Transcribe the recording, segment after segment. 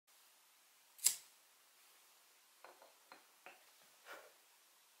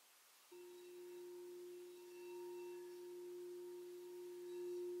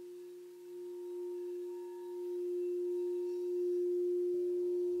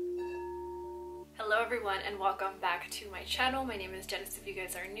Hello everyone and welcome back to my channel. My name is Janice if you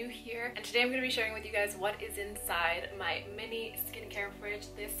guys are new here, and today I'm going to be sharing with you guys what is inside my mini skincare fridge.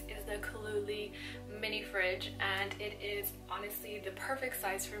 This is the Kaluli mini fridge and it is honestly the perfect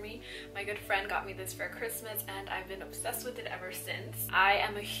size for me. My good friend got me this for Christmas and I've been obsessed with it ever since. I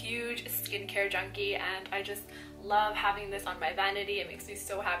am a huge skincare junkie and I just love having this on my vanity. It makes me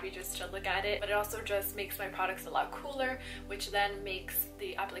so happy just to look at it, but it also just makes my products a lot cooler, which then makes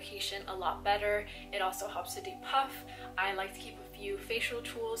the application a lot better. It also helps to depuff. I like to keep a few facial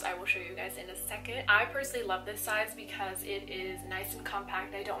tools. I will show you guys in a second. I personally love this size because it is nice and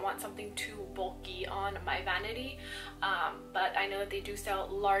compact. I don't want something too bulky on my vanity, but I know that they do sell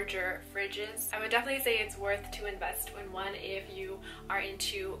larger fridges. I would definitely say it's worth to invest in one if you are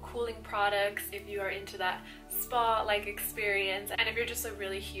into cooling products, if you are into that spa-like experience, and if you're just a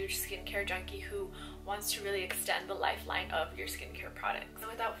really huge skincare junkie who wants to really extend the lifeline of your skincare products. So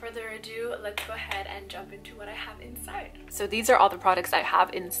without further ado, let's go ahead and jump into what I have inside. So these are all the products I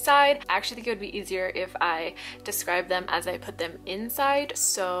have inside. I actually think it would be easier if I describe them as I put them inside,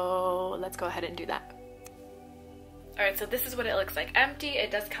 so let's go ahead and do that. Alright, so this is what it looks like empty.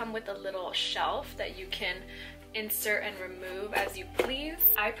 It does come with a little shelf that you can insert and remove as you please.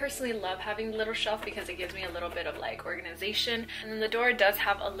 I personally love having the little shelf because it gives me a little bit of like organization. And then the door does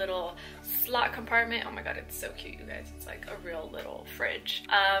have a little slot compartment. Oh my god, it's so cute, you guys. It's like a real little fridge.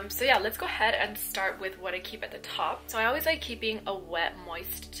 So yeah, let's go ahead and start with what I keep at the top. So I always like keeping a wet,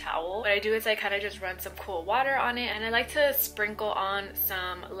 moist towel. What I do is I kind of just run some cool water on it, and I like to sprinkle on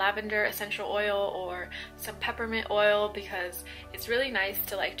some lavender essential oil or some peppermint oil because it's really nice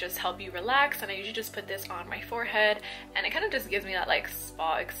to like just help you relax. And I usually just put this on my forehead and it kind of just gives me that like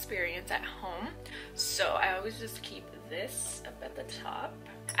spa experience at home. So I always just keep this up at the top.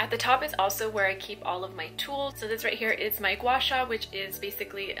 At the top is also where I keep all of my tools. So this right here is my Gua Sha, which is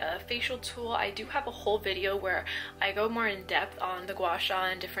basically a facial tool. I do have a whole video where I go more in depth on the Gua Sha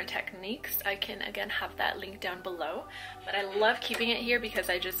and different techniques. I can again have that link down below. But I love keeping it here because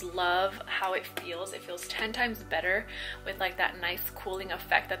I just love how it feels. It feels 10 times better with like that nice cooling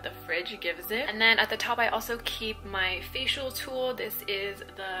effect that the fridge gives it. And then at the top I also keep my facial tool. This is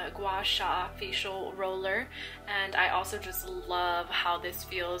the Gua Sha facial roller, and I also just love how this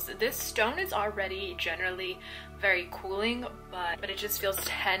feels. This stone is already generally very cooling, but it just feels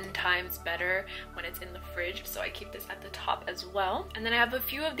 10 times better when it's in the fridge, so I keep this at the top as well. And then I have a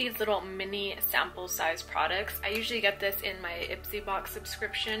few of these little mini sample size products. I usually get this in my Ipsy box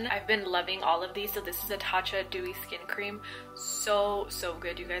subscription. I've been loving all of these. So this is a Tatcha Dewy Skin Cream. So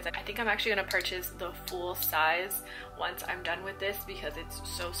good, you guys. I think I'm actually gonna purchase the full size once I'm done with this because it's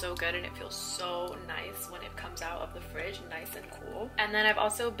so good and it feels so nice when it comes out of the fridge, nice and cool. And then I've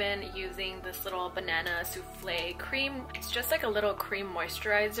also been using this little banana souffle cream. It's just like a little cream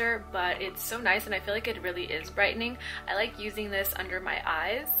moisturizer, but it's so nice and I feel like it really is brightening. I like using this under my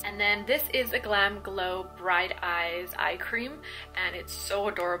eyes. And then this is a GlamGlow Bright Eyes Eye Cream, and it's so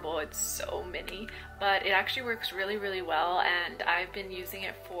adorable. It's so mini, but it actually works really well, and I've been using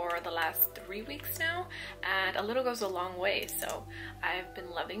it for the last 3 weeks now, and a little goes a long way, so I've been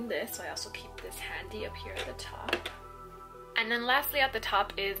loving this. So I also keep this handy up here at the top. And then lastly at the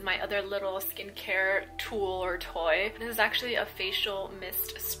top is my other little skincare tool or toy. This is actually a facial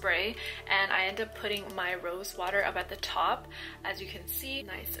mist spray, and I end up putting my rose water up at the top. As you can see,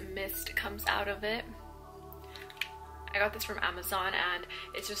 nice mist comes out of it. I got this from Amazon and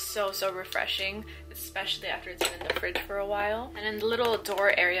it's just so refreshing, especially after it's been in the fridge for a while. And in the little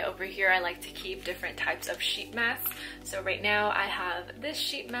door area over here, I like to keep different types of sheet masks. So right now I have this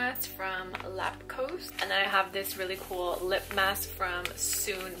sheet mask from Lacoste, and then I have this really cool lip mask from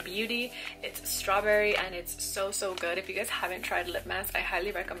Soon Beauty. It's strawberry and it's so good. If you guys haven't tried lip masks, I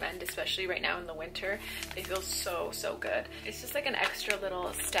highly recommend, especially right now in the winter. They feel so good. It's just like an extra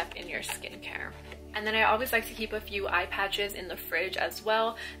little step in your skincare. And then I always like to keep a few eye patches in the fridge as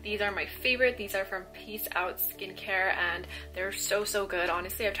well. These are my favorite. These are from Peace Out Skincare and they're so good.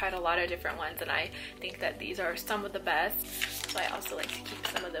 Honestly, I've tried a lot of different ones and I think that these are some of the best. So I also like to keep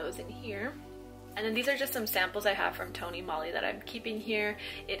some of those in here. And then these are just some samples I have from Tony Moly that I'm keeping here.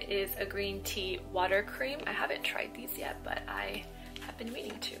 It is a green tea water cream. I haven't tried these yet, but I have been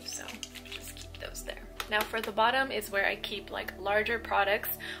meaning to, so just keep those there. Now for the bottom is where I keep like larger products,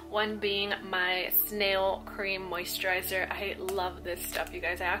 one being my Snail cream moisturizer. I love this stuff, you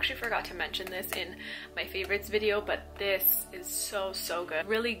guys. I actually forgot to mention this in my favorites video, but this is so good.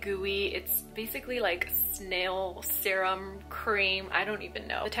 Really gooey. It's basically like snail serum cream. I don't even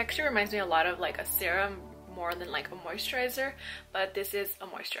know. The texture reminds me a lot of like a serum more than like a moisturizer, but this is a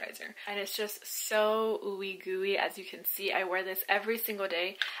moisturizer. And it's just so ooey gooey. As you can see, I wear this every single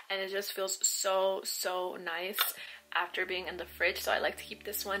day and it just feels so nice after being in the fridge. So I like to keep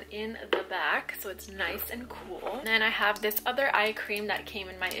this one in the back so it's nice and cool. And then I have this other eye cream that came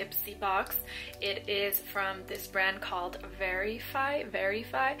in my Ipsy box. It is from this brand called Verify.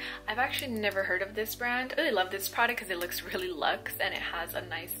 I've actually never heard of this brand. I really love this product because it looks really luxe and it has a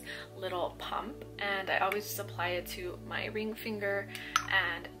nice little pump, and I always just apply it to my ring finger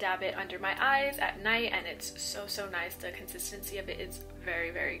and dab it under my eyes at night, and it's so nice. The consistency of it is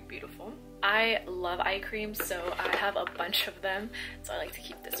very beautiful. I love eye creams, so I have a bunch of them, so I like to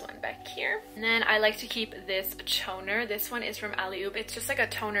keep this one back here. And then I like to keep this toner. This one is from Alleyoop. It's just like a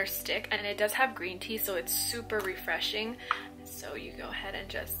toner stick, and it does have green tea, so it's super refreshing. So you go ahead and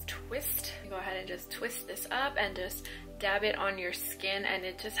just twist. You go ahead and just twist this up and just dab it on your skin, and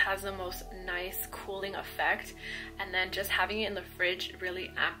it just has the most nice cooling effect. And then just having it in the fridge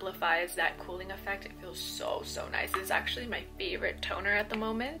really amplifies that cooling effect. It feels so nice. This is actually my favorite toner at the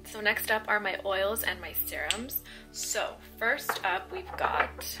moment. So next up are my oils and my serums. So first up, we've got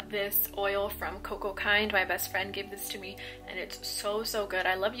this oil from Coco Kind. My best friend gave this to me and it's so good.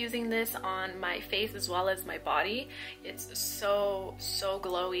 I love using this on my face as well as my body. It's so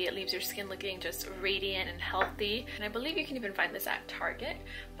glowy. It leaves your skin looking just radiant and healthy. And I believe you can even find this at Target,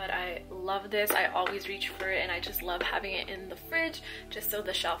 but I love this. I always reach for it, and I just love having it in the fridge just so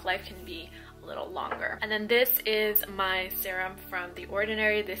the shelf life can be a little longer. And then this is my serum from The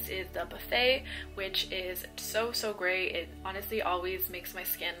Ordinary. This is the Buffet, which is so great. It honestly always makes my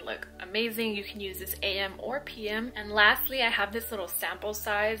skin look amazing. You can use this AM or PM. And lastly, I have this little sample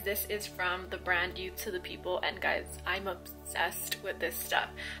size. This is from the brand Youth to the People, and guys, I'm obsessed with this stuff.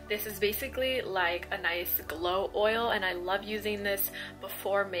 This is basically like a nice glow oil, and I love using this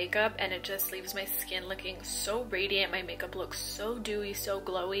before makeup, and it just leaves my skin looking so radiant. My makeup looks so dewy, so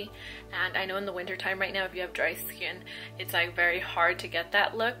glowy. And I know in the winter time right now, if you have dry skin, it's like very hard to get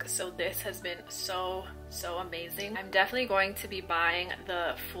that look. So this has been so amazing. I'm definitely going to be buying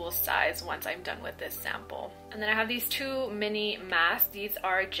the full size once I'm done with this sample. And then I have these two mini masks. These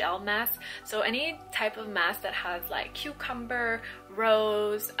are gel masks. So any type of mask that has like cucumber,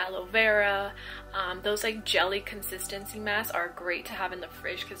 rose, aloe vera, those like jelly consistency masks are great to have in the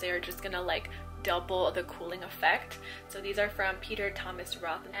fridge because they are just gonna like double the cooling effect. So these are from Peter Thomas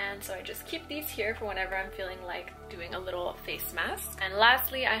Roth, and so I just keep these here for whenever I'm feeling like doing a little face mask. And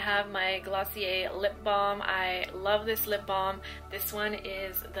lastly, I have my Glossier lip balm. I love this lip balm. This one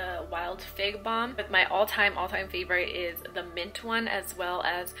is the Wild Fig Balm, but my all-time favorite is the mint one as well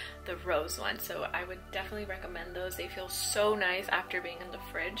as the rose one. So I would definitely recommend those. They feel so nice after being in the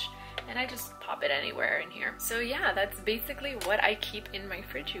fridge, and I just pop it anywhere in here. So yeah, that's basically what I keep in my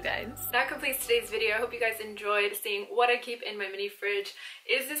fridge, you guys. That completes today's video. I hope you guys enjoyed seeing what I keep in my mini fridge.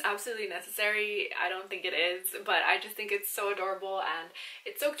 Is this absolutely necessary? I don't think it is, but I just think it's so adorable, and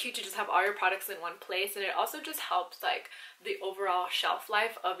it's so cute to just have all your products in one place. And it also just helps like the overall shelf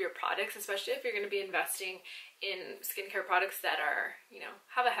life of your products, especially if you're going to be investing in skincare products that are, you know,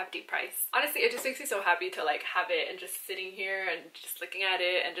 have a hefty price. Honestly, it just makes me so happy to like have it and just sitting here and just looking at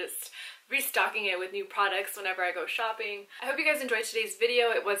it and just restocking it with new products whenever I go shopping. I hope you guys enjoyed today's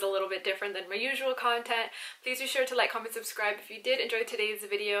video. It was a little bit different than my usual content. Please be sure to like, comment, subscribe if you did enjoy today's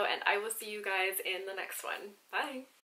video, and I will see you guys in the next one. Bye!